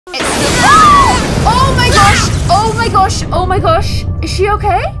Oh my gosh! Oh my gosh! Oh my gosh! Is she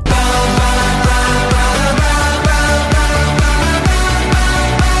okay?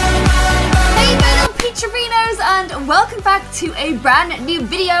 Peacherinos, and welcome back to a brand new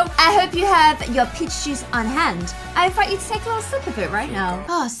video. I hope you have your peach juice on hand. I invite you to take a little sip of it right now.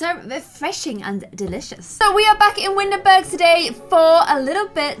 Oh, so refreshing and delicious. So we are back in Windenburg today for a little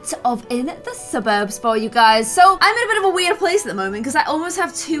bit of In the Suburbs for you guys. So I'm in a bit of a weird place at the moment because I almost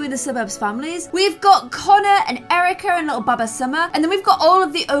have two In the Suburbs families. We've got Connor and Erica and little Baba Summer, and then we've got all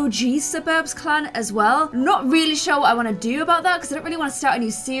of the OG Suburbs clan as well. I'm not really sure what I want to do about that because I don't really want to start a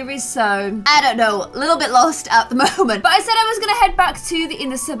new series, so I don't know, a little bit lost at the moment. But I said I was going to head back to the In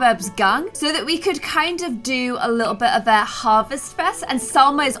the Suburbs gang so that we could kind of do a little bit of a harvest fest, and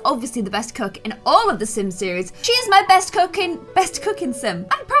Salma is obviously the best cook in all of the Sim series. She is my best cooking sim,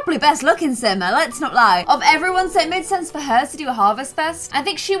 and probably best looking simmer, let's not lie, of everyone, so it made sense for her to do a harvest fest. I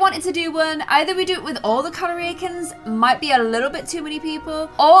think she wanted to do one. Either we do it with all the Coloracans, might be a little bit too many people,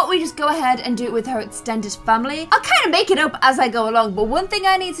 or we just go ahead and do it with her extended family. I'll kind of make it up as I go along, but one thing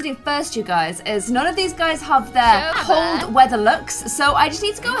I need to do first, you guys, is none of these guys have their cold weather looks, so I just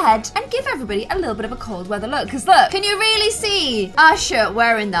need to go ahead and give everybody a little bit of a cold weather look, because look, can you really see Asher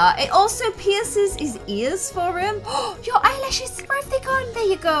wearing that? It also pierces his ears for him. Your eyelashes, where have they gone? There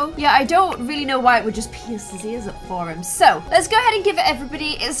you go. Yeah, I don't really know why it would just pierce his ears up for him. So let's go ahead and give it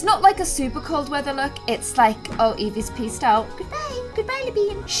everybody. It's not like a super cold weather look. It's like, oh, Evie's pieced out. Goodbye,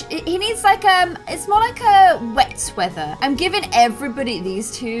 Libyan. He needs like, it's more like a wet weather. I'm giving everybody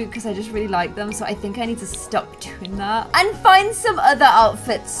these two because I just really like them. So I think I need to stop doing that and find some other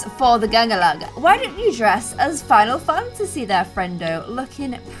outfits for the gangalang. Why don't you dress as Final Fantasy there, friendo?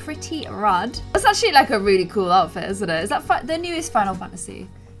 Looking pretty rad. That's actually like a really cool outfit, isn't it? Is that the newest Final Fantasy?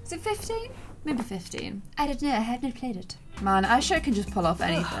 Is it 15? Maybe 15. I don't know, I haven't played it. Man, I sure can just pull off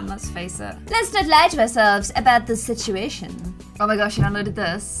anything, let's face it. Let's not lie to ourselves about the situation. Oh my gosh, I downloaded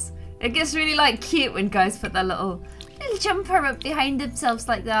this. It gets really like cute when guys put their little jumper up behind themselves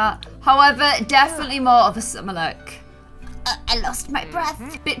like that. However, definitely more of a summer look. I lost my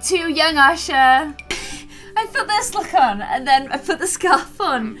breath. Bit too young, Asher. I put this look on and then I put the scarf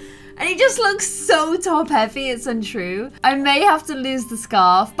on and it just looks so top heavy, it's untrue. I may have to lose the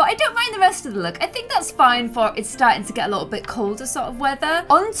scarf, but I don't mind the rest of the look. I think that's fine for it's starting to get a little bit colder sort of weather.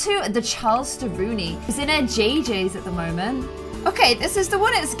 Onto the Charleston Rooney. She's in her JJs at the moment. Okay, this is the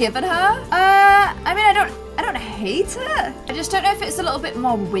one it's given her. I mean, I don't hate it. I just don't know if it's a little bit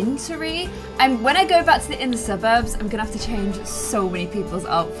more wintry. And when I go back to the In the Suburbs, I'm gonna have to change so many people's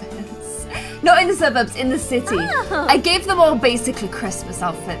outfits. Not in the suburbs, in the city. Oh. I gave them all basically Christmas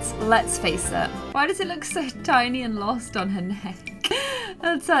outfits, let's face it. Why does it look so tiny and lost on her neck?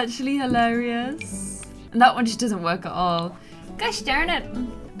 That's actually hilarious. And that one just doesn't work at all. Gosh darn it.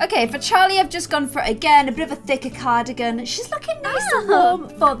 Okay, for Charlie, I've just gone for, again, a bit of a thicker cardigan. She's looking nice and warm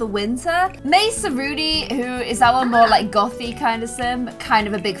for the winter. Mesa Rudy, who is our more like gothy kind of sim, kind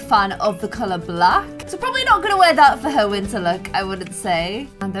of a big fan of the color black. So probably not gonna wear that for her winter look, I wouldn't say.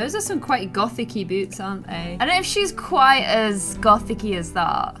 And those are some quite gothic-y boots, aren't they? I don't know if she's quite as gothic-y as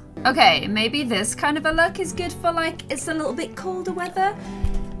that. Okay, maybe this kind of a look is good for like, it's a little bit colder weather.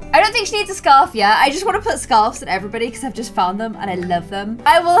 I don't think she needs a scarf yet. I just want to put scarves on everybody because I've just found them and I love them.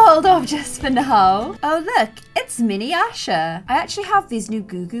 I will hold off just for now. Oh, look, it's Mini Asher. I actually have these new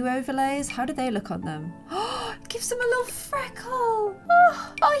Goo Goo overlays. How do they look on them? Oh, it gives them a little freckle.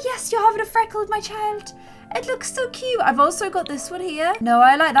 Oh, yes, you're having a freckle with my child. It looks so cute. I've also got this one here. No,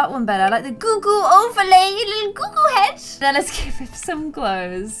 I like that one better. I like the Goo Goo overlay, you little Goo Goo head. Then let's give him some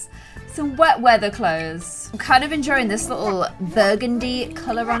clothes. Some wet weather clothes. I'm kind of enjoying this little burgundy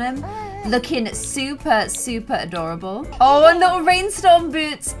color on him. Looking super, super adorable. Oh, and little rainstorm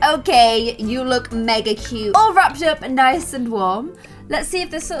boots. Okay, you look mega cute. All wrapped up and nice and warm. Let's see if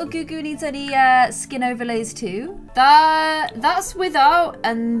this little Goo Goo needs any skin overlays too. That's without,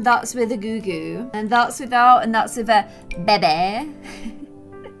 and that's with a Goo Goo. And that's without, and that's with a bebe.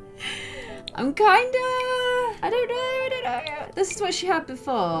 I'm kinda, I don't know. This is what she had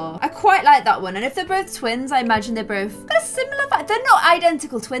before. I quite like that one. And if they're both twins, I imagine they're both got a similar vibe. They're not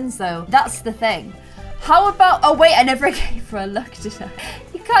identical twins though. That's the thing. How about, oh wait, I never gave her a look, did I?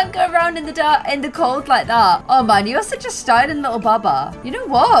 You can't go around in the dark, in the cold like that. Oh man, you're such a styling little baba. You know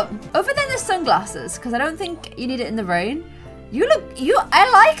what? Over there, the sunglasses, because I don't think you need it in the rain. I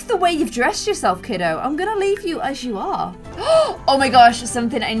like the way you've dressed yourself, kiddo. I'm gonna leave you as you are. Oh my gosh,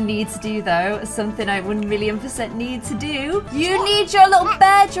 something I need to do though. Something I 1,000,000% need to do. You need your little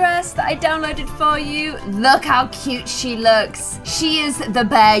bear dress that I downloaded for you. Look how cute she looks. She is the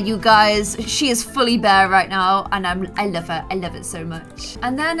bear, you guys. She is fully bear right now, and I love her. I love it so much.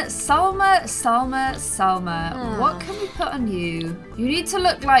 And then Salma. What can we put on you? You need to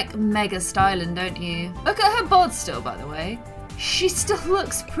look like mega styling, don't you? Look at her bod still, by the way. She still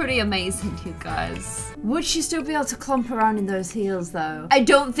looks pretty amazing, you guys. Would she still be able to clomp around in those heels, though? I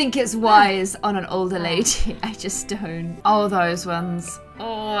don't think it's wise on an older lady. I just don't. Oh, those ones.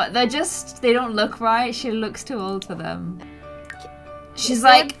 Oh, they don't look right. She looks too old for them. She's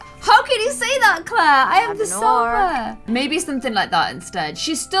like, how can you say that, Claire? I am the Salma. Maybe something like that instead.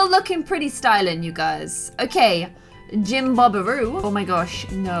 She's still looking pretty styling, you guys. Okay, Jim Bobberoo. Oh my gosh,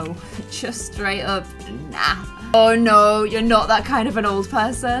 no. Just straight up, nah. Oh no, you're not that kind of an old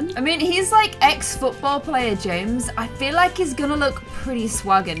person. I mean, he's like ex-football player, James. I feel like he's gonna look pretty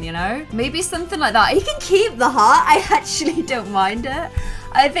swaggin', you know? Maybe something like that. He can keep the heart. I actually don't mind it.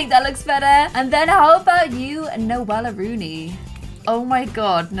 I think that looks better. And then how about you, Noella Rooney? Oh my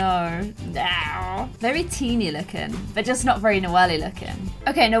god, no. No. Very teeny looking, but just not very Noelle looking.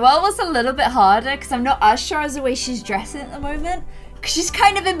 Okay, Noelle was a little bit harder because I'm not as sure as the way she's dressing at the moment. Because she's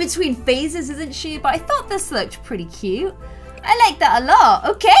kind of in between phases, isn't she? But I thought this looked pretty cute. I like that a lot.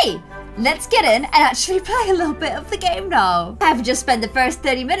 Okay, let's get in and actually play a little bit of the game now. I've just spent the first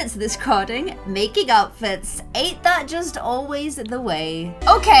 30 minutes of this recording making outfits. Ain't that just always the way?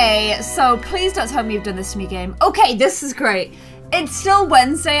 Okay, so please don't tell me you've done this to me, game. Okay, this is great. It's still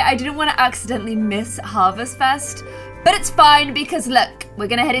Wednesday. I didn't want to accidentally miss Harvest Fest, but it's fine because look, we're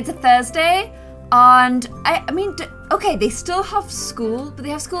gonna head into Thursday, and I mean, okay, they still have school, but they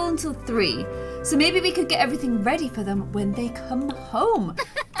have school until 3. So maybe we could get everything ready for them when they come home.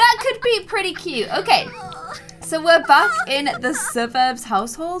 That could be pretty cute. Okay, so we're back in the Suburbs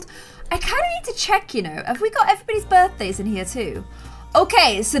household. I kind of need to check, you know, have we got everybody's birthdays in here too?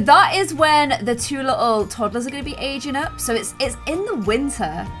 Okay, so that is when the 2 little toddlers are going to be aging up. So it's in the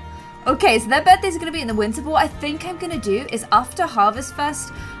winter. Okay, so their birthdays are going to be in the winter. But what I think I'm going to do is after Harvest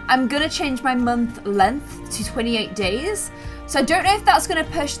Fest, I'm going to change my month length to 28 days. So I don't know if that's going to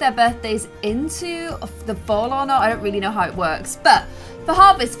push their birthdays into the fall or not. I don't really know how it works. But for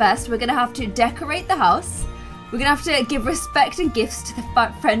Harvest Fest, we're going to have to decorate the house. We're going to have to give respect and gifts to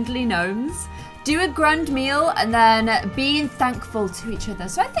the friendly gnomes. Do a grand meal and then being thankful to each other.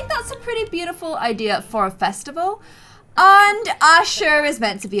 So I think that's a pretty beautiful idea for a festival. And Asher is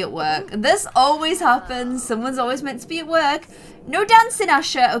meant to be at work. This always happens. Someone's always meant to be at work. No dancing,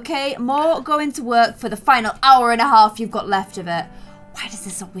 Asher, okay? More going to work for the final hour and a half you've got left of it. Why does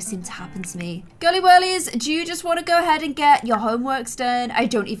this always seem to happen to me? Girly whirlies, do you just want to go ahead and get your homeworks done? I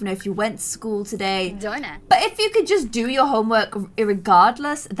don't even know if you went to school today. But if you could just do your homework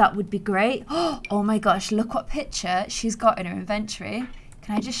regardless, that would be great. Oh my gosh, look what picture she's got in her inventory.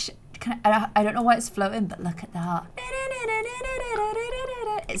 Can I just... I don't know why it's floating, but look at that.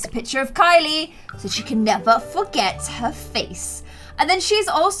 It's a picture of Kylie, so she can never forget her face. And then she's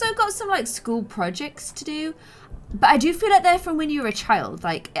also got some like school projects to do. But I do feel like they're from when you were a child.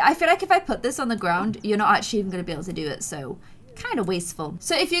 Like, I feel like if I put this on the ground, you're not actually even going to be able to do it. So, kind of wasteful.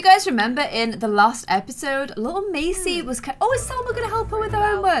 So, if you guys remember in the last episode, little Macy was kind of... Oh, is Salma going to help her with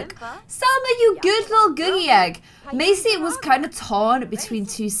her homework? Salma, you good little googie egg. Macy was kind of torn between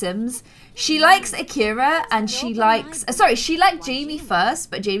 2 Sims. She likes Akira and she likes... sorry, she liked Jamie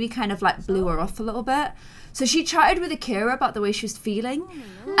first, but Jamie kind of like blew her off a little bit. So she chatted with Akira about the way she was feeling.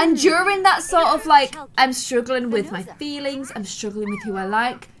 And during that sort of like, I'm struggling with my feelings, I'm struggling with who I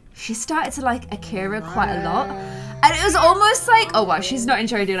like, she started to like Akira quite a lot. And it was almost like, oh wow, she's not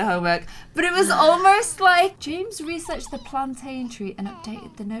enjoying doing her homework. But it was almost like, James researched the plantain tree and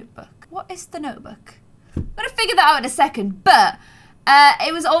updated the notebook. What is the notebook? I'm gonna figure that out in a second, but...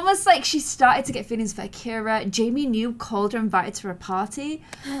 it was almost like she started to get feelings for Akira. Jamie knew, called her, invited to her party.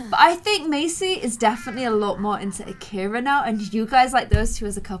 But I think Macy is definitely a lot more into Akira now, and you guys like those 2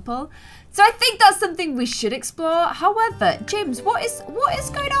 as a couple. So I think that's something we should explore. However, James, what is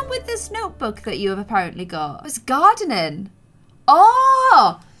going on with this notebook that you have apparently got? It's gardening.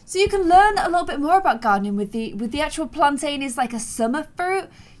 Oh, so you can learn a little bit more about gardening with the actual plantain is like a summer fruit.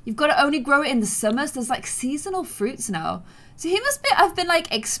 You've got to only grow it in the summer, so there's like seasonal fruits now. So he must be, I've been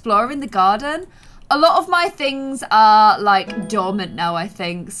like exploring the garden. A lot of my things are like dormant now, I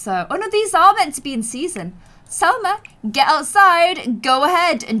think. So, oh no, these are meant to be in season. Salma, get outside, go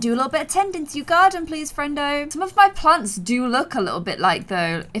ahead and do a little bit of tending to your garden, please, friendo. Some of my plants do look a little bit like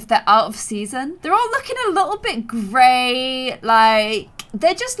though, if they're out of season. They're all looking a little bit grey, like,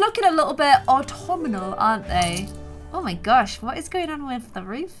 they're just looking a little bit autumnal, aren't they? Oh my gosh, what is going on with the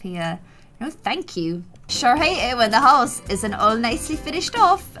roof here? No, thank you. Sure hate it when the house isn't all nicely finished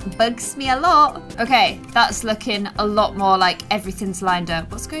off. Bugs me a lot. Okay, that's looking a lot more like everything's lined up.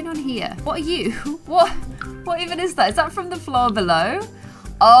 What's going on here? What are you? What even is that? Is that from the floor below?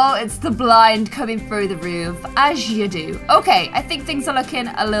 Oh, it's the blind coming through the roof, as you do. Okay, I think things are looking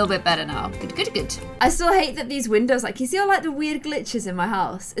a little bit better now. Good, good, good. I still hate that these windows, like, you see all like the weird glitches in my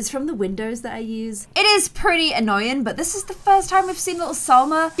house? It's from the windows that I use. It is pretty annoying, but this is the first time we've seen little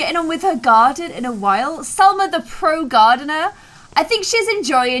Salma getting on with her garden in a while. Salma, the pro gardener. I think she's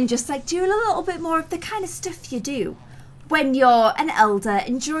enjoying just like doing a little bit more of the kind of stuff you do when you're an elder,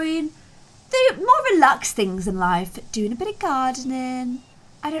 enjoying the more relaxed things in life, doing a bit of gardening.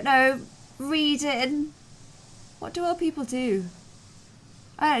 I don't know, reading. What do old people do?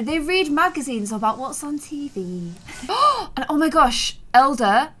 I don't know, they read magazines about what's on TV. And oh my gosh,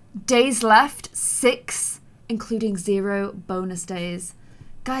 Elder, days left, 6, including 0 bonus days.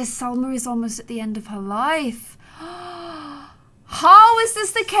 Guys, Salma is almost at the end of her life. How is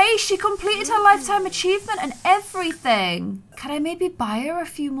this the case? She completed her lifetime achievement and everything. Can I maybe buy her a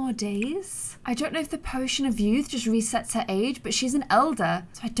few more days? I don't know if the potion of youth just resets her age, but she's an elder,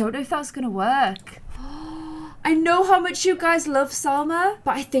 so I don't know if that's gonna work. I know how much you guys love Salma,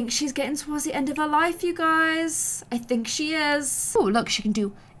 but I think she's getting towards the end of her life, you guys. I think she is. Oh, look, she can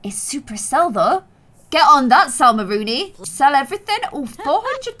do a super sell though. Get on that, Salma Rooney. Sell everything. Oh,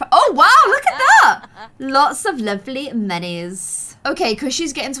 400. Oh, wow, look at that. Lots of lovely minis. Okay, because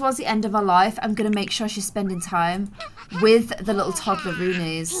she's getting towards the end of her life, I'm going to make sure she's spending time with the little toddler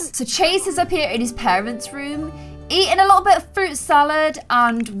Roonies. So Chase is up here in his parents' room, eating a little bit of fruit salad,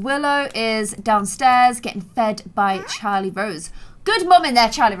 and Willow is downstairs getting fed by Charlie Rose. Good mum in there,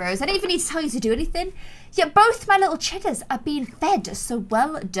 Charlie Rose. I don't even need to tell you to do anything. Yet both my little cheddars are being fed, so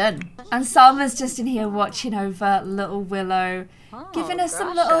well done. And Salma's just in here watching over little Willow, giving her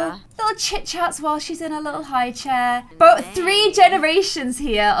some little chit-chats while she's in her little high chair. Both 3 generations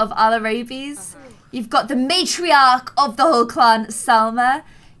here of Al-Arabis. You've got the matriarch of the whole clan, Salma.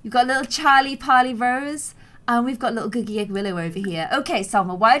 You've got little Charlie Parley Rose. And we've got little Googie Egg Willow over here. Okay,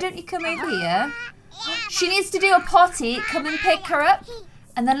 Salma, why don't you come over here? She needs to do a potty. Come and pick her up.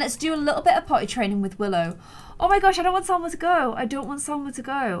 And then let's do a little bit of potty training with Willow. Oh my gosh, I don't want Salma to go. I don't want Salma to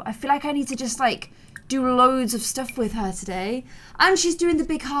go. I feel like I need to just like do loads of stuff with her today. And she's doing the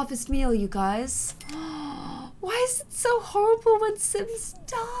big harvest meal, you guys. Why is it so horrible when Sims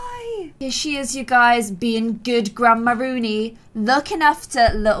die? Here she is, you guys, being good Grandma Rooney, looking after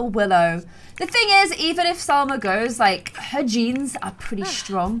little Willow. The thing is, even if Salma goes, like, her genes are pretty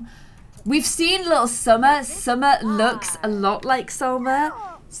strong. We've seen little Summer. Summer looks a lot like Salma.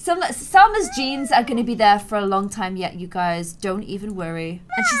 Salma's genes are going to be there for a long time yet, you guys. Don't even worry.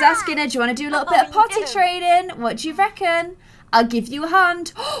 And she's asking her, do you want to do a little bit of potty training? What do you reckon? I'll give you a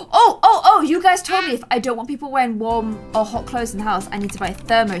hand. Oh, you guys told me if I don't want people wearing warm or hot clothes in the house, I need to buy a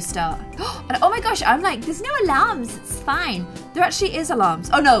thermostat. And oh my gosh, I'm like, there's no alarms. It's fine. There actually is alarms.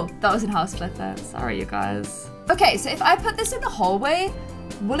 Oh no, that was in House Flipper. Sorry, you guys. Okay, so if I put this in the hallway,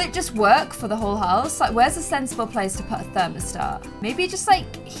 will it just work for the whole house? Like, where's a sensible place to put a thermostat? Maybe just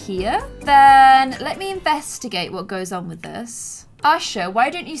like here? Then let me investigate what goes on with this. Asha, why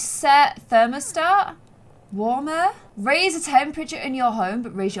don't you set thermostat? Warmer? Raise the temperature in your home,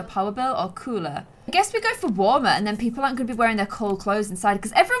 but raise your power bill, or cooler? I guess we go for warmer, and then people aren't going to be wearing their cold clothes inside,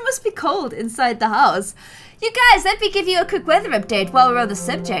 because everyone must be cold inside the house. You guys, let me give you a quick weather update while we're on the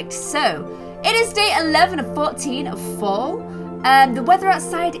subject. So, it is day 11 of 14 of fall. The weather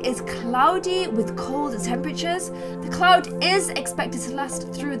outside is cloudy with cold temperatures. The cloud is expected to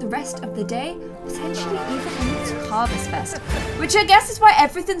last through the rest of the day, potentially even into harvestfest, which I guess is why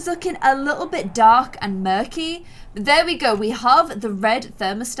everything's looking a little bit dark and murky. But there we go, we have the red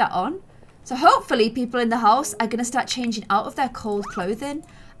thermostat on. So hopefully people in the house are going to start changing out of their cold clothing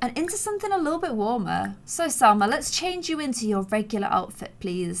and into something a little bit warmer. So Salma, let's change you into your regular outfit,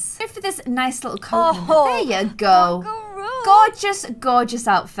 please. Go for this nice little coat. There you go. Gorgeous, gorgeous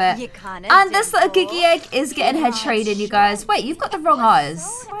outfit. And this little Googie Egg is getting head training, you guys. Wait, you've got the wrong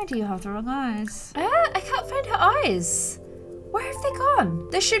eyes. Why do you have the wrong eyes? I can't find her eyes. Where have they gone?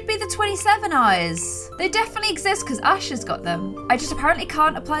 There should be the 27 eyes. They definitely exist because Ash has got them. I just apparently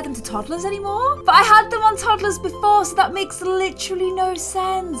can't apply them to toddlers anymore. But I had them on toddlers before, so that makes literally no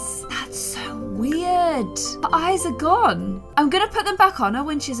sense. That's so weird. Her eyes are gone. I'm gonna put them back on her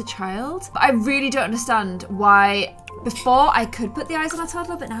when she's a child. But I really don't understand why Before, I could put the eyes on a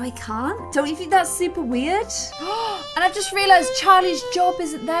toddler, but now I can't. Don't you think that's super weird? And I've just realized Charlie's job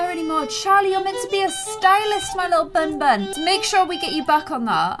isn't there anymore. Charlie, you're meant to be a stylist, my little bun bun. So make sure we get you back on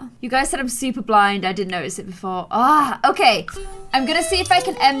that. You guys said I'm super blind. I didn't notice it before. Okay. I'm gonna see if I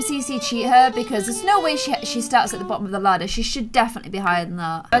can MCC cheat her because there's no way she starts at the bottom of the ladder. She should definitely be higher than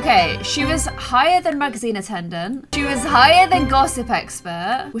that. Okay, she was higher than magazine attendant. She was higher than gossip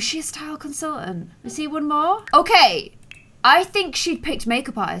expert. Was she a style consultant? Was he one more? Okay. I think she'd picked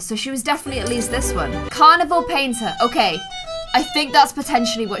makeup artist, so she was definitely at least this one. Carnival painter. Okay. I think that's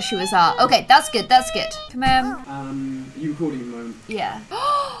potentially what she was at. Okay, that's good, that's good. Come in. You recording at the moment? Yeah.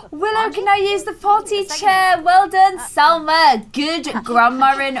 Willow, can I use the potty chair? Well done, Salma. Good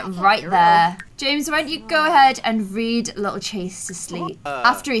grandmaing right there. James, why don't you go ahead and read Little Chase to sleep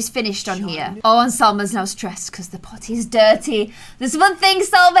after he's finished on here. Oh, and Salma's now stressed because the potty's dirty. There's one thing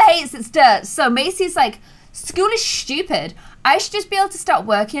Salma hates, it's dirt. So Macy's like, school is stupid. I should just be able to start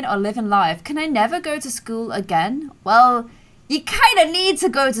working or living life. Can I never go to school again? Well, you kind of need to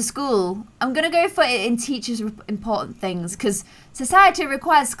go to school. I'm going to go for it in teachers' important things because society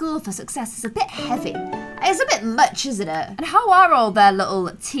requires school for success. It's a bit heavy. It's a bit much, isn't it? And how are all their little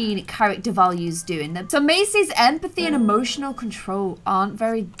teen character values doing? So Macy's empathy and emotional control aren't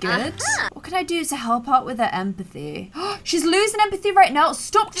very good. What can I do to help out with her empathy? She's losing empathy right now.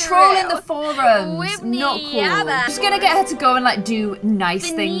 Stop trolling the forums. Not cool. I'm just going to get her to go and like do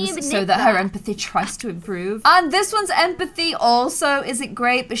nice things so that her empathy tries to improve. And this one's empathy also isn't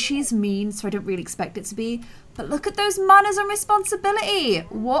great, but she's mean, so I don't really expect it to be. But look at those manners and responsibility.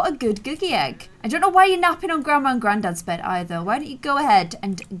 What a good googie egg. I don't know why you're napping on Grandma and Granddad's bed either. Why don't you go ahead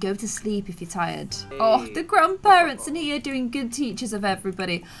and go to sleep if you're tired? Oh, the grandparents in here doing good teachers of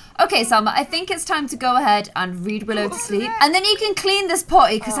everybody. Okay, Salma, I think it's time to go ahead and read Willow to sleep. And then you can clean this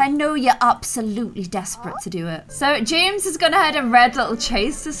potty because I know you're absolutely desperate to do it. So James has gone ahead and read Little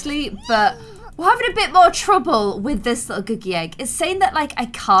Chase to sleep, but we're having a bit more trouble with this little googie egg. It's saying that, like, I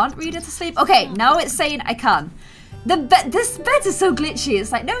can't read her to sleep. Okay, now it's saying I can. This bed is so glitchy.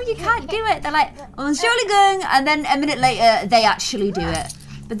 It's like, no, you can't do it. They're like, I'm surely going. And then a minute later, they actually do it.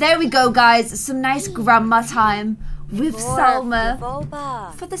 But there we go, guys. Some nice grandma time with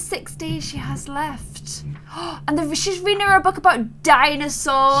Salma for the 6 days she has left. And she's reading her a book about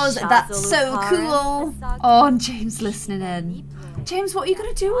dinosaurs. That's so cool. Oh, and James listening in. James, what are you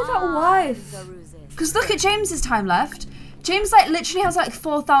going to do with that wife? Because look at James's time left. James, like, literally has, like,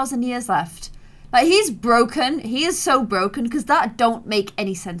 4,000 years left. Like, he's broken. He is so broken because that don't make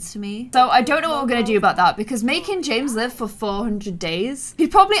any sense to me. So I don't know what we're going to do about that because making James live for 400 days, he'd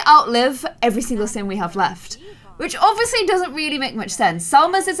probably outlive every single thing we have left. Which obviously doesn't really make much sense.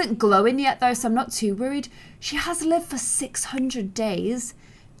 Salma's isn't glowing yet, though, so I'm not too worried. She has lived for 600 days.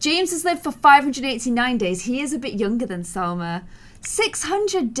 James has lived for 589 days. He is a bit younger than Salma.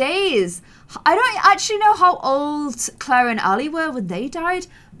 600 days. I don't actually know how old Claire and Ali were when they died,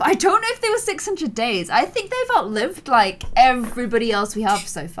 but I don't know if they were 600 days. I think they've outlived like everybody else we have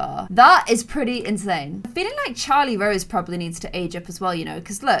so far. That is pretty insane. I'm feeling like Charlie Rose probably needs to age up as well, you know,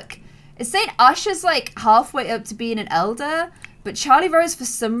 because look, it's saying Asher's like halfway up to being an elder, but Charlie Rose for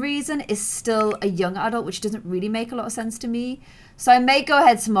some reason is still a young adult, which doesn't really make a lot of sense to me. So I may go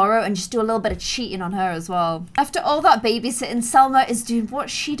ahead tomorrow and just do a little bit of cheating on her as well. After all that babysitting, Salma is doing what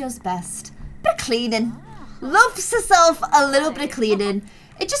she does best. Bit of cleaning. Loves herself a little bit of cleaning.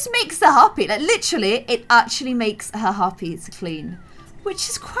 It just makes her happy. Like literally, it actually makes her happy to clean. Which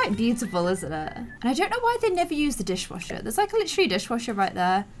is quite beautiful, isn't it? And I don't know why they never use the dishwasher. There's like literally a dishwasher right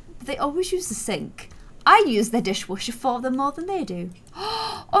there. But they always use the sink. I use the dishwasher for them more than they do.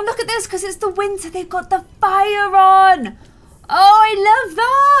 Oh, look at this, because it's the winter. They've got the fire on. Oh, I love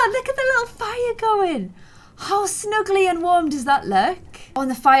that. Look at the little fire going. How snuggly and warm does that look? Oh,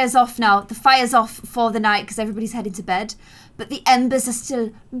 and the fire's off now. The fire's off for the night because everybody's heading to bed. But the embers are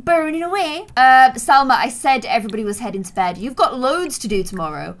still burning away. Salma, I said everybody was heading to bed. You've got loads to do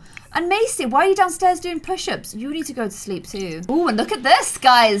tomorrow. And Macy, why are you downstairs doing push-ups? You need to go to sleep too. Oh, and look at this,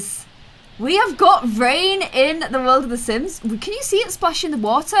 guys. We have got rain in the world of The Sims. Can you see it splashing the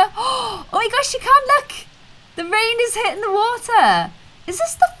water? Oh my gosh, you can look. The rain is hitting the water. Is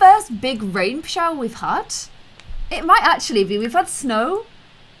this the first big rain shower we've had? It might actually be. We've had snow,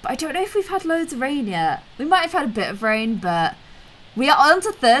 but I don't know if we've had loads of rain yet. We might have had a bit of rain, but we are on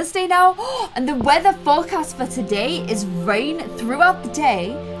to Thursday now. And the weather forecast for today is rain throughout the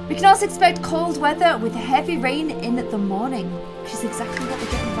day. We can also expect cold weather with heavy rain in the morning, which is exactly what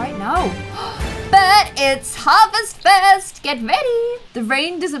we're getting right now. But it's harvestfest. Get ready. The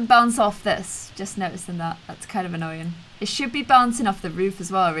rain doesn't bounce off this. Just noticing that. That's kind of annoying. It should be bouncing off the roof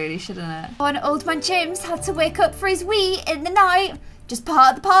as well, really, shouldn't it? Oh, and old man James had to wake up for his wee in the night. Just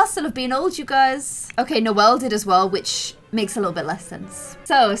part of the parcel of being old, you guys. Okay, Noelle did as well, which makes a little bit less sense.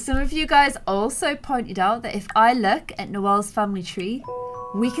 So, some of you guys also pointed out that if I look at Noelle's family tree,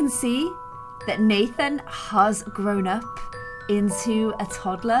 we can see that Nathan has grown up into a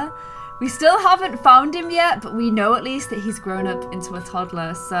toddler. We still haven't found him yet, but we know at least that he's grown up into a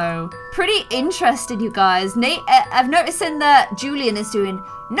toddler. So, pretty interesting, you guys. I've noticed that Julian is doing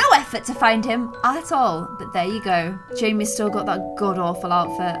no effort to find him at all. But there you go. Jamie's still got that god-awful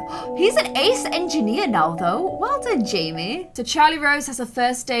outfit. He's an ace engineer now, though. Well done, Jamie. So, Charlie Rose has her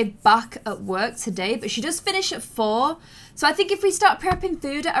first day back at work today, but she does finish at 4. So, I think if we start prepping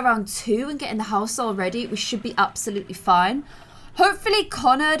food at around 2 and getting the house all ready, we should be absolutely fine. Hopefully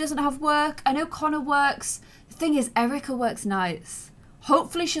Connor doesn't have work. I know Connor works. The thing is, Erica works nights.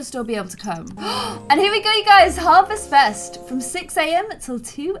 Hopefully she'll still be able to come. And here we go, you guys. Harvest Fest from 6 a.m. till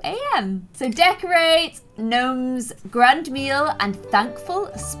 2 a.m. So decorate, gnomes, grand meal, and thankful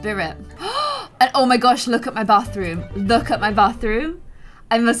spirit. And oh my gosh, look at my bathroom. Look at my bathroom.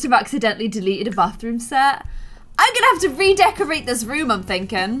 I must have accidentally deleted a bathroom set. I'm gonna have to redecorate this room, I'm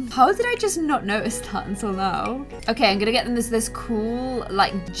thinking. How did I just not notice that until now? Okay, I'm gonna get them this cool,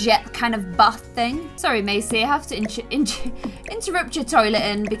 like, jet kind of bath thing. Sorry, Macy, I have to interrupt your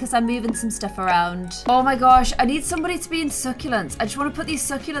toileting because I'm moving some stuff around. Oh my gosh, I need somebody to be in succulents. I just want to put these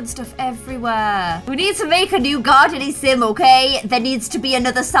succulent stuff everywhere. We need to make a new gardening sim, okay? There needs to be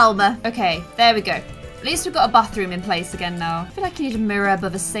another Salma. Okay, there we go. At least we've got a bathroom in place again now. I feel like I need a mirror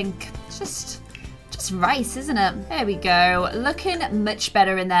above a sink. It's just rice, isn't it? There we go. Looking much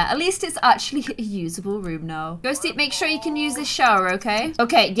better in there. At least it's actually a usable room now. Ghosty, make sure you can use this shower, okay?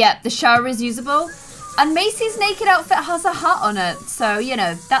 Okay, yep, the shower is usable. And Macy's naked outfit has a hat on it. So, you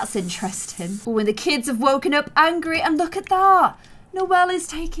know, that's interesting. Oh, and the kids have woken up angry. And look at that. Noelle is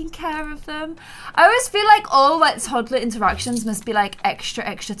taking care of them. I always feel like all like toddler interactions must be like extra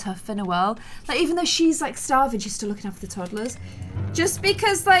tough for Noelle. Like even though she's like starving, she's still looking after the toddlers. Just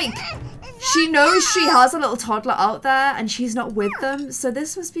because like she knows she has a little toddler out there and she's not with them. So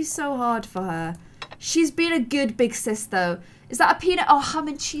this must be so hard for her. She's been a good big sis though. Is that a peanut? Oh, ham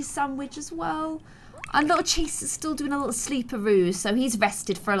and cheese sandwich as well. And little Chase is still doing a little sleeperoo, so he's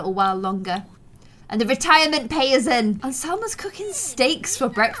rested for a little while longer. And the retirement pay is in. And Salma's cooking steaks for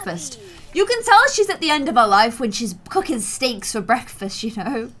breakfast. You can tell she's at the end of her life when she's cooking steaks for breakfast, you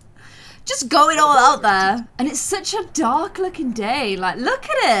know. Just going all out there. And it's such a dark looking day. Like, look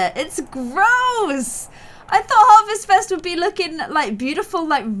at it. It's gross. I thought Harvest Fest would be looking like beautiful,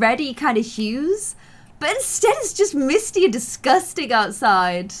 like ready kind of hues. But instead it's just misty and disgusting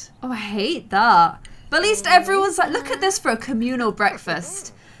outside. Oh, I hate that. But at least everyone's like, look at this for a communal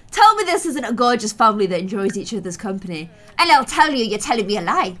breakfast. Tell me this isn't a gorgeous family that enjoys each other's company. And I'll tell you, you're telling me a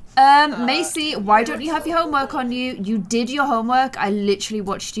lie. Macy, why don't you have your homework on you? You did your homework. I literally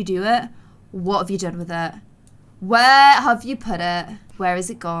watched you do it. What have you done with it? Where have you put it? Where is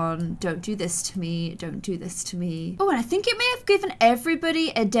it gone? Don't do this to me. Don't do this to me. Oh, and I think it may have given everybody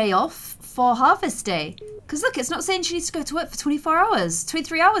a day off for Harvest Day. Because look, it's not saying she needs to go to work for 24 hours,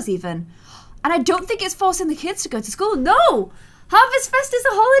 23 hours even. And I don't think it's forcing the kids to go to school. No! Harvest Fest is a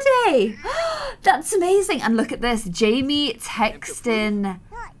holiday. That's amazing. And look at this. Jamie texting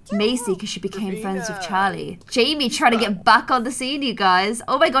Macy because she became friends with Charlie. Jamie trying to get back on the scene, you guys.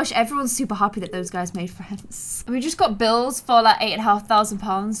 Oh my gosh, everyone's super happy that those guys made friends. And we just got bills for like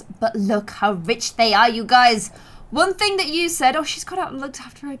 £8,500. But look how rich they are, you guys. One thing that you said, oh, she's gone out and looked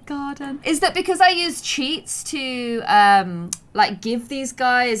after her garden, is that because I used cheats to like give these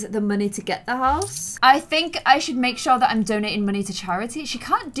guys the money to get the house, I think I should make sure that I'm donating money to charity. She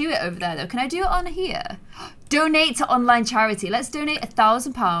can't do it over there though. Can I do it on here? Donate to online charity. Let's donate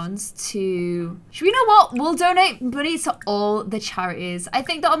 £1,000 to... You know what? We'll donate money to all the charities. I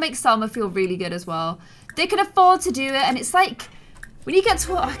think that'll make Salma feel really good as well. They can afford to do it, and it's like... When you get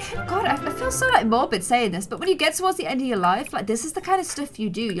to, oh God, I feel so like morbid saying this, but when you get towards the end of your life, like this is the kind of stuff you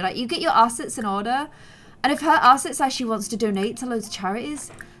do. You like, you get your assets in order, and if her assets are she wants to donate to loads of charities,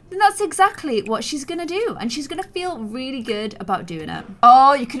 then that's exactly what she's gonna do, and she's gonna feel really good about doing it.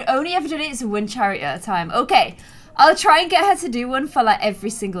 Oh, you can only ever donate to one charity at a time. Okay, I'll try and get her to do one for like every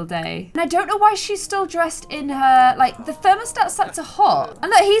single day. And I don't know why she's still dressed in her, like the thermostat's set to hot. And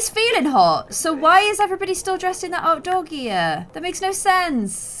look, he's feeling hot. So why is everybody still dressed in that outdoor gear? That makes no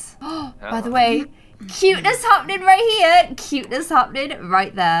sense. Oh, by the way, cuteness happening right here. Cuteness happening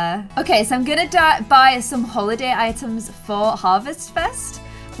right there. Okay, so I'm gonna buy some holiday items for Harvest Fest.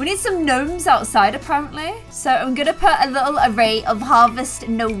 We need some gnomes outside, apparently. So I'm gonna put a little array of harvest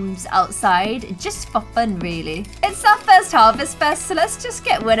gnomes outside, just for fun, really. It's our first harvest fest, so let's just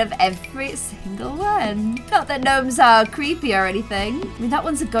get one of every single one. Not that gnomes are creepy or anything. I mean, that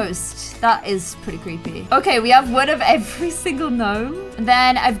one's a ghost. That is pretty creepy. Okay, we have one of every single gnome. And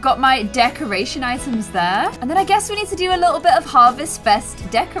then I've got my decoration items there. And then I guess we need to do a little bit of harvest fest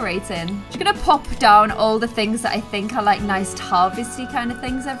decorating. Just gonna pop down all the things that I think are like nice harvesty kind of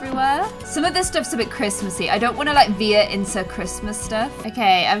things everywhere. Some of this stuff's a bit Christmassy. I don't want to like veer into Christmas stuff.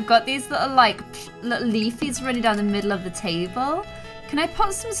 Okay, I've got these little like little leafies running down the middle of the table. Can I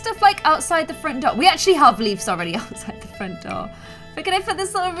put some stuff like outside the front door? We actually have leaves already outside the front door. But can I put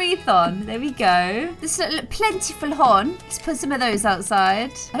this little wreath on? There we go. This little plentiful horn. Let's put some of those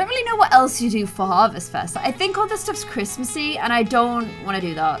outside. I don't really know what else you do for Harvest Fest. I think all this stuff's Christmassy and I don't want to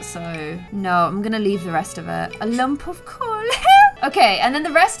do that. So no, I'm going to leave the rest of it. A lump of coal. Okay, and then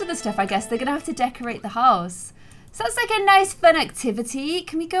the rest of the stuff, I guess they're going to have to decorate the house. So that's like a nice fun activity.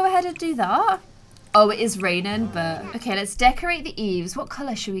 Can we go ahead and do that? Oh, it is raining, but... Okay, let's decorate the eaves. What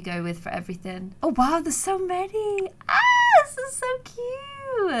colour should we go with for everything? Oh, wow, there's so many. Ah, this is so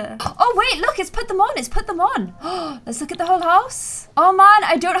cute. Oh, wait, look, it's put them on. It's put them on. Let's look at the whole house. Oh, man,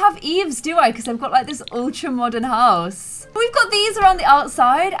 I don't have eaves, do I? Because I've got, like, this ultra-modern house. We've got these around the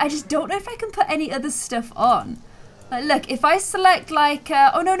outside. I just don't know if I can put any other stuff on. Like, look, if I select, like...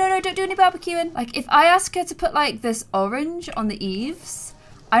 oh, no, don't do any barbecuing. Like, if I ask her to put, like, this orange on the eaves...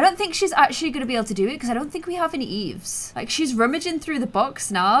 I don't think she's actually going to be able to do it because I don't think we have any eaves. Like, she's rummaging through the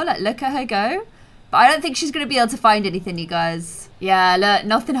box now. Like, look at her go. But I don't think she's going to be able to find anything, you guys. Yeah, look,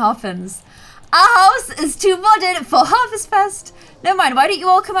 nothing happens. Our house is too modern for Harvest Fest. Never mind, why don't you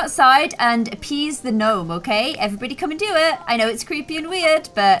all come outside and appease the gnome, okay? Everybody come and do it. I know it's creepy and weird,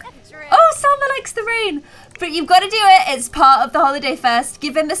 but... Oh, Salma likes the rain. But you've got to do it. It's part of the holiday fest.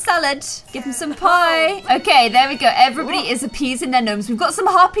 Give him a salad. Give him some pie. Okay, there we go. Everybody is appeasing their gnomes. We've got some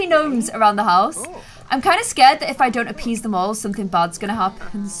happy gnomes around the house. I'm kind of scared that if I don't appease them all, something bad's going to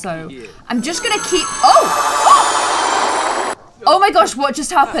happen. So I'm just going to keep... Oh! Oh my gosh, what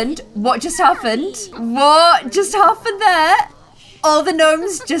just happened? What just happened? What just happened there? All the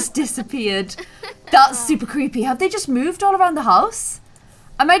gnomes just disappeared. That's super creepy. Have they just moved all around the house?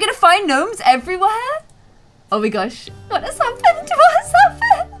 Am I going to find gnomes everywhere? Oh my gosh. What has happened? What has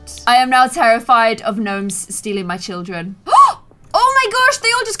happened? I am now terrified of gnomes stealing my children. Oh my gosh, they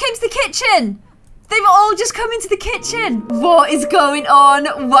all just came to the kitchen. They've all just come into the kitchen. What is going on?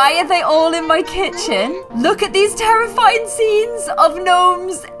 Why are they all in my kitchen? Look at these terrifying scenes of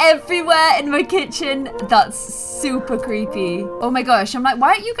gnomes everywhere in my kitchen. That's super creepy. Oh my gosh, I'm like, why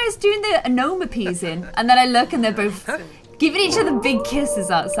aren't you guys doing the gnome appeasing? And then I look and they're both... giving each other big kisses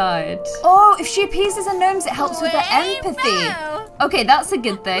outside. Oh, if she appeases her gnomes, it helps with their empathy. Okay, that's a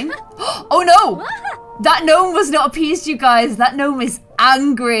good thing. Oh no! That gnome was not appeased, you guys. That gnome is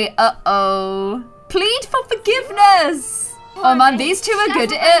angry. Uh-oh. Plead for forgiveness. Oh man, these two are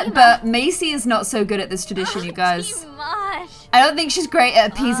good at it, but Macy is not so good at this tradition, you guys. I don't think she's great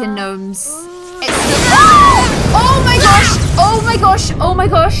at appeasing gnomes. It's still... Oh my gosh! Oh my gosh! Oh my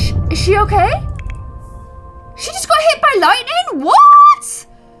gosh! Is she okay? She just got hit by lightning? What?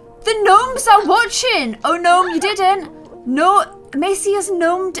 The gnomes are watching. Oh, gnome, you didn't. No, Macy has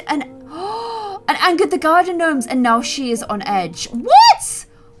gnomed and angered the garden gnomes, and now she is on edge. What?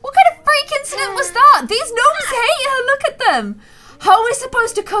 What kind of freak incident was that? These gnomes hate her. Look at them. How are we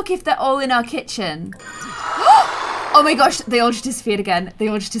supposed to cook if they're all in our kitchen? Oh my gosh, they all just disappeared again. They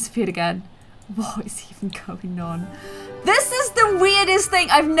all just disappeared again. What is even going on? This is the weirdest thing.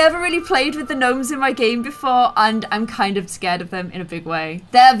 I've never really played with the gnomes in my game before, and I'm kind of scared of them in a big way.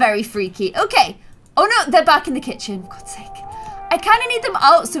 They're very freaky. Okay. Oh no, they're back in the kitchen. For God's sake. I kind of need them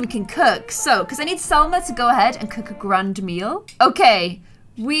out so we can cook. So, because I need Salma to go ahead and cook a grand meal. Okay.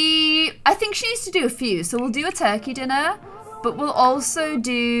 I think she needs to do a few. So we'll do a turkey dinner, but we'll also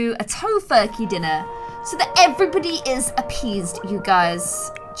do a tofurkey dinner so that everybody is appeased, you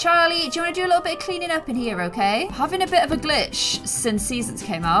guys. Charlie, do you want to do a little bit of cleaning up in here, okay? Having a bit of a glitch since Seasons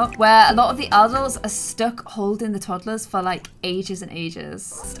came out, where a lot of the adults are stuck holding the toddlers for like ages and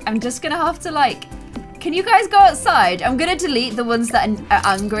ages. I'm just gonna have to like... Can you guys go outside? I'm gonna delete the ones that are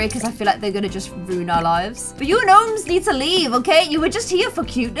angry because I feel like they're gonna just ruin our lives. But you gnomes need to leave, okay? You were just here for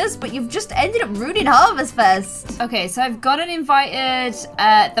cuteness, but you've just ended up ruining Harvest Fest. Okay, so I've got and invited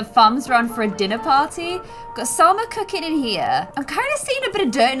the fams around for a dinner party. Got Salma cooking in here. I'm kind of seeing a bit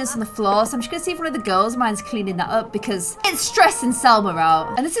of dirtiness on the floor, so I'm just gonna see if one of the girls minds cleaning that up because it's stressing Salma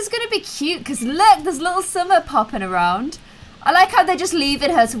out. And this is gonna be cute because look, there's little Summer popping around. I like how they're just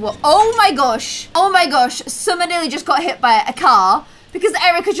leaving her to walk. Oh my gosh. Oh my gosh. Summer nearly just got hit by a car Because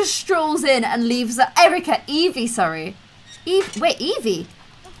Erica just strolls in and leaves her. Evie, sorry. Wait, Evie?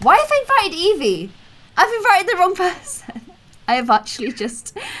 Why have I invited Evie? I've invited the wrong person. I have actually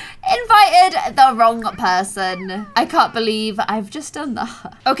just invited the wrong person. I can't believe I've just done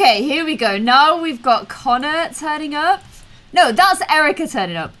that. Okay, here we go. Now we've got Connor turning up. No, that's Erica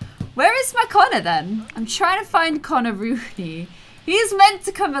turning up. Where is my Connor then? I'm trying to find Connor Rooney. He's meant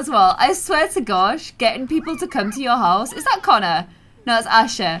to come as well. I swear to gosh, getting people to come to your house. Is that Connor? No, it's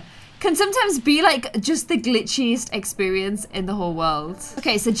Asher. Can sometimes be like just the glitchiest experience in the whole world.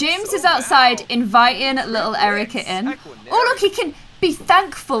 Okay, so James is outside inviting little Erica in. Oh, look, he can be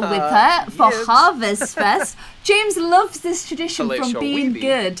thankful with her for Harvest Fest. James loves this tradition from being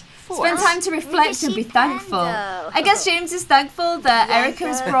good. Spend time to reflect and be thankful. I guess James is thankful that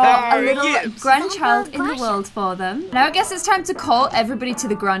Erica's brought a little grandchild in the world for them. Now I guess it's time to call everybody to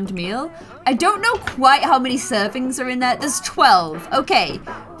the grand meal. I don't know quite how many servings are in there. There's 12. Okay,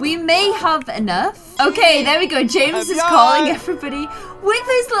 we may have enough. Okay, there we go. James is calling everybody with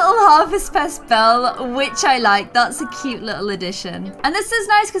his little Harvest Fest bell, which I like. That's a cute little addition. And this is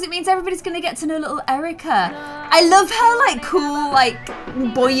nice because it means everybody's going to get to know little Erica. I love her like cool,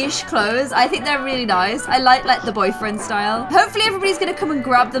 like boyish clothes. I think they're really nice. I like the boyfriend style. Hopefully everybody's going to come and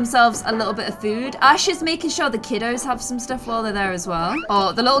grab themselves a little bit of food. Ash is making sure the kiddos have some stuff while they're there as well.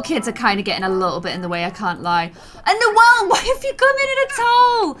 Oh, the little kids are kind of getting a little bit in the way, I can't lie. And Noelle, why have you come in a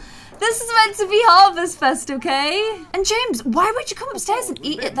towel? This is meant to be Harvest Fest, okay? And James, why would you come upstairs and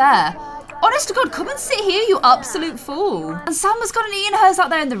eat it there? Honest to God, come and sit here, you absolute fool. And Salma's gone and eaten hers out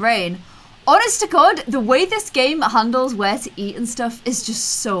there in the rain. Honest to God, the way this game handles where to eat and stuff is just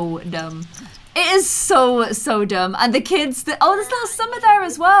so dumb. It is so dumb. And the kids, oh, there's little Summer there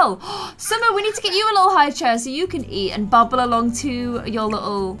as well. Summer, we need to get you a little high chair so you can eat and babble along to your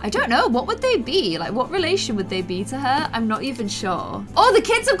little, I don't know, what would they be? Like, what relation would they be to her? I'm not even sure. Oh, the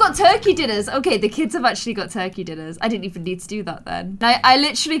kids have got turkey dinners. Okay, the kids have actually got turkey dinners. I didn't even need to do that then. I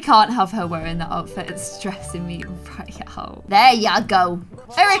literally can't have her wearing that outfit. It's stressing me right out. There you go.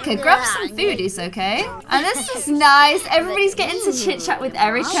 Erica, grab some foodies, okay? And this is nice. Everybody's getting to chit chat with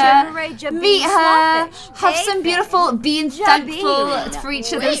Erica. Meet her, have some beautiful being thankful for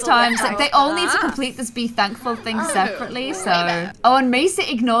each other's times. Like, they all need to complete this be thankful thing separately, so. Oh, and Macy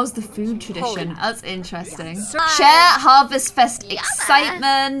ignores the food tradition. That's interesting. Share Harvest Fest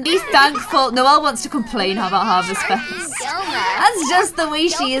excitement. Be thankful. Noelle wants to complain about Harvest Fest. That's just the way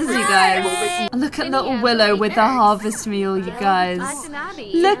she is, you guys. Look at little Willow with the harvest meal, you guys.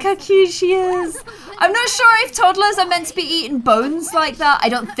 Look how cute she is. I'm not sure if toddlers are meant to be eating bones like that. I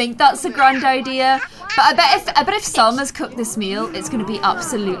don't think that's a grand idea. But I bet if Salma's cooked this meal, it's going to be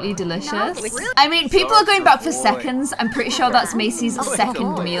absolutely delicious. I mean, people are going back for seconds. I'm pretty sure that's Macy's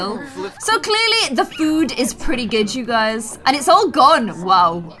second meal. So clearly the food is pretty good, you guys. And it's all gone.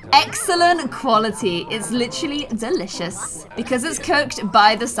 Wow. Excellent quality. It's literally delicious. Because it's cooked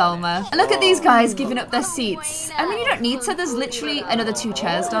by the Salma. And look at these guys giving up their seats. I mean, you don't need to. There's literally another 2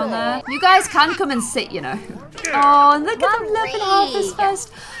 chairs down there. You guys can come and sit, you know. Oh, and look at them loving Harvest Fest.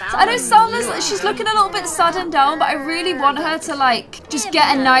 So I know Salma's, she's looking a little bit sad and down, but I really want her to like just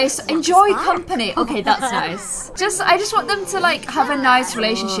get a nice, enjoy company. Okay, that's nice. I just want them to like have a nice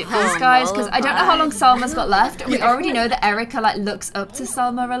relationship, these guys, because I don't know how long Salma's got left. And we already know that Erica like looks up to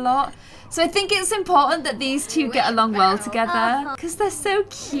Salma a lot. So I think it's important that these two get along well together because they're so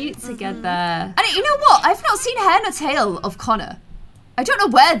cute together. And you know what? I've not seen hair nor tail of Connor. I don't know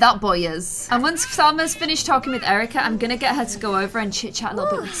where that boy is. And once Salma's finished talking with Erica, I'm gonna get her to go over and chit-chat a little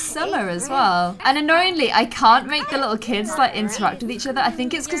bit with Summer as well. And annoyingly, I can't make the little kids like interact with each other. I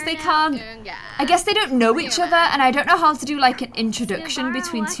think it's because they can't, I guess they don't know each other, and I don't know how to do like an introduction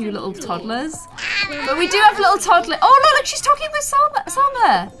between 2 little toddlers. But we do have little toddler. Oh look, she's talking with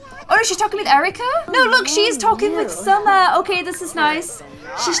Salma. Oh no, she's talking with Erica? No, look, she's talking with Summer. Okay, this is nice.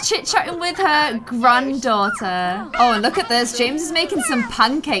 She's chit-chatting with her granddaughter. Oh, and look at this. James is making some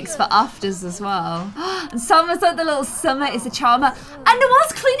pancakes for afters as well. And Salma's like the little Summer is a charmer. And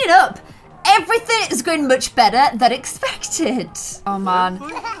Noelle's cleaning up. Everything is going much better than expected. Oh man,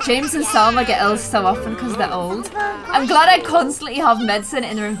 James and Salma get ill so often because they're old. I'm glad I constantly have medicine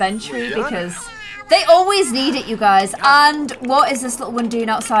in their inventory because they always need it, you guys. And what is this little one doing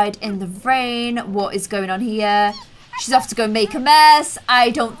outside in the rain? What is going on here? She's off to go make a mess. I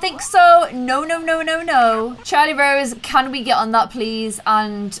don't think so. No, no, no, no, no. Charlie Rose, can we get on that, please?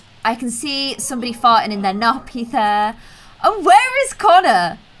 And I can see somebody farting in their nappy there. And where is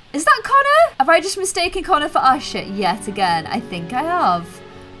Connor? Is that Connor? Have I just mistaken Connor for Asher yet again? I think I have.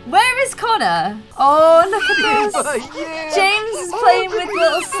 Where is Connor? Oh, look at this. James is playing with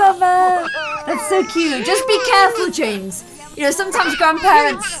little Summer. That's so cute. Just be careful, James. You know, sometimes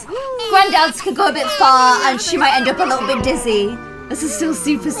granddads can go a bit far and she might end up a little bit dizzy. This is still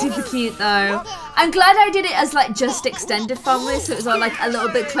super, super cute though. I'm glad I did it as like just extended family, so it was all like a little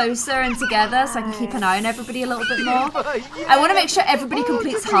bit closer and together, so I can keep an eye on everybody a little bit more. I want to make sure everybody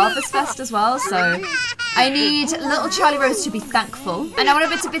completes Harvest Fest as well, so I need little Charlie Rose to be thankful. And I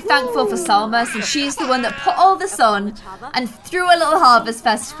want her to be thankful for Salma, since she's the one that put all this on and threw a little Harvest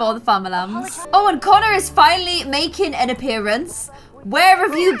Fest for the Farmerlambs. Oh, and Connor is finally making an appearance. Where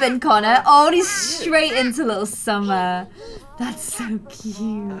have you been, Connor? Oh, and he's straight into little Summer. That's so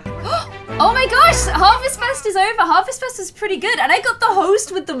cute. Oh my gosh, Harvest Fest is over. Harvest Fest was pretty good. And I got the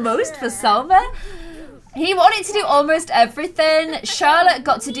host with the most for Salma. He wanted to do almost everything. Charlotte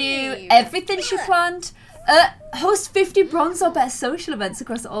got to do everything she planned. Host 50 bronze or better social events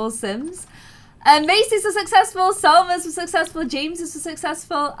across all Sims. Macy's was successful, Salma's was successful, James's was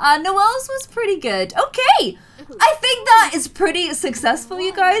successful, and Noelle's was pretty good. Okay, I think that is pretty successful,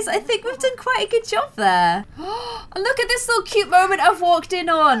 you guys. I think we've done quite a good job there. And look at this little cute moment I've walked in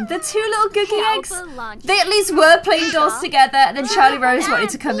on. The two little cooking eggs, they at least were playing dolls together, and then Charlie Rose wanted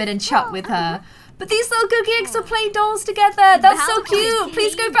to come in and chat with her. But these little cookie eggs are playing dolls together. That's so cute.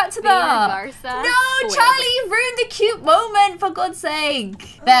 Please go back to that. No, Charlie, you ruined the cute moment, for God's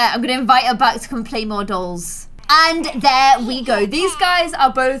sake. There, I'm going to invite her back to come play more dolls. And there we go. These guys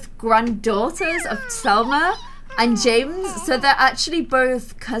are both granddaughters of Selma and James. So they're actually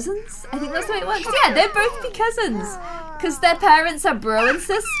both cousins. I think that's the way it works. Yeah, they're both be cousins. Because their parents are bro and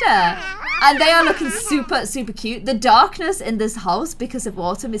sister. And they are looking super, super cute. The darkness in this house because of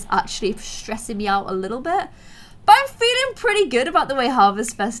autumn is actually stressing me out a little bit. But I'm feeling pretty good about the way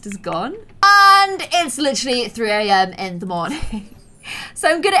Harvest Fest has gone. And it's literally 3 AM in the morning. So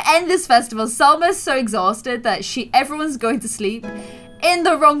I'm going to end this festival. Salma's so exhausted that everyone's going to sleep in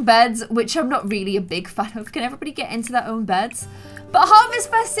the wrong beds, which I'm not really a big fan of. Can everybody get into their own beds? But Harvest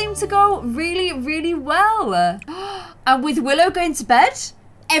Fest seemed to go really, really well. And with Willow going to bed,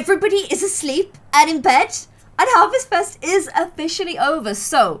 everybody is asleep and in bed, and Harvest Fest is officially over.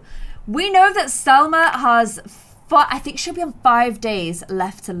 So we know that Salma has, I think she'll be on 5 days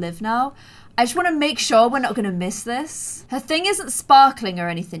left to live now. I just want to make sure we're not going to miss this. Her thing isn't sparkling or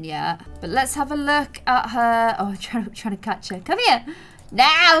anything yet, but let's have a look at her. Oh, I'm trying to catch her. Come here.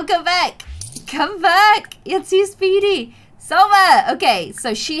 Now, come back. Come back. You're too speedy. Salma. Okay,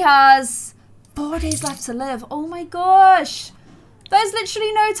 so she has 4 days left to live. Oh my gosh. That is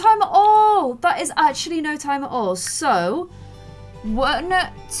literally no time at all. That is actually no time at all. So, 1,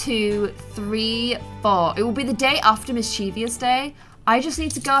 2, 3, 4. It will be the day after Mischievous Day. I just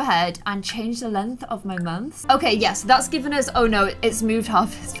need to go ahead and change the length of my months. Okay, yes, that's given us... Oh no, it's moved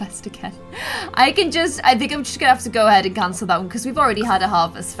Harvest Fest again. I think I'm just gonna have to go ahead and cancel that one because we've already had a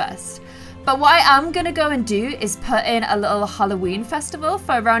Harvest Fest. But what I am gonna go and do is put in a little Halloween festival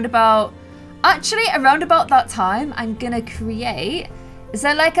for around about... Actually, around about that time, I'm gonna create... Is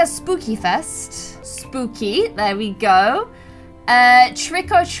there like a spooky fest? Spooky, there we go.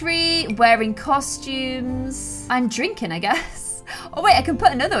 Trick or treat, wearing costumes, and drinking, I guess. Oh wait, I can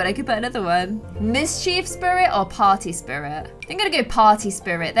put another one. Mischief spirit or party spirit? I think I'm gonna go party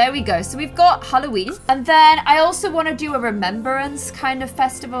spirit. There we go. So we've got Halloween. And then I also want to do a remembrance kind of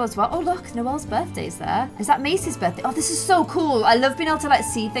festival as well. Oh look, Noelle's birthday's there. Is that Macy's birthday? Oh, this is so cool. I love being able to like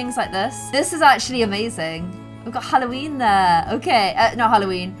see things like this. This is actually amazing. We've got Halloween there. Okay, not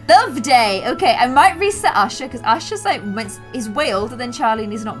Halloween. Love Day. Okay, I might reset Asher because Asher's like is way older than Charlie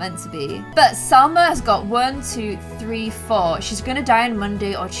and he's not meant to be. But Salma has got 1, 2, 3, 4. She's gonna die on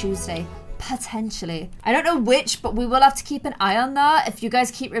Monday or Tuesday. Potentially. I don't know which, but we will have to keep an eye on that if you guys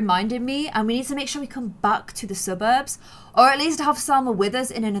keep reminding me. And we need to make sure we come back to the suburbs, or at least have Salma with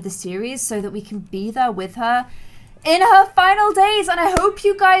us in another series so that we can be there with her in her final days. And I hope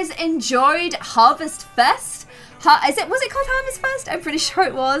you guys enjoyed Harvest Fest. Was it called Harvest Fest? I'm pretty sure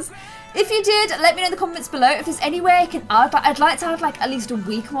it was. If you did, let me know in the comments below if there's any way I can add, but I'd like to add like at least a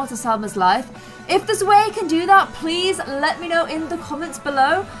week more to Salma's life. If there's a way I can do that, please let me know in the comments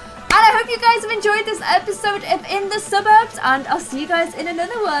below. And I hope you guys have enjoyed this episode of In the Suburbs, and I'll see you guys in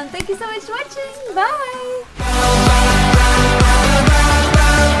another one. Thank you so much for watching. Bye.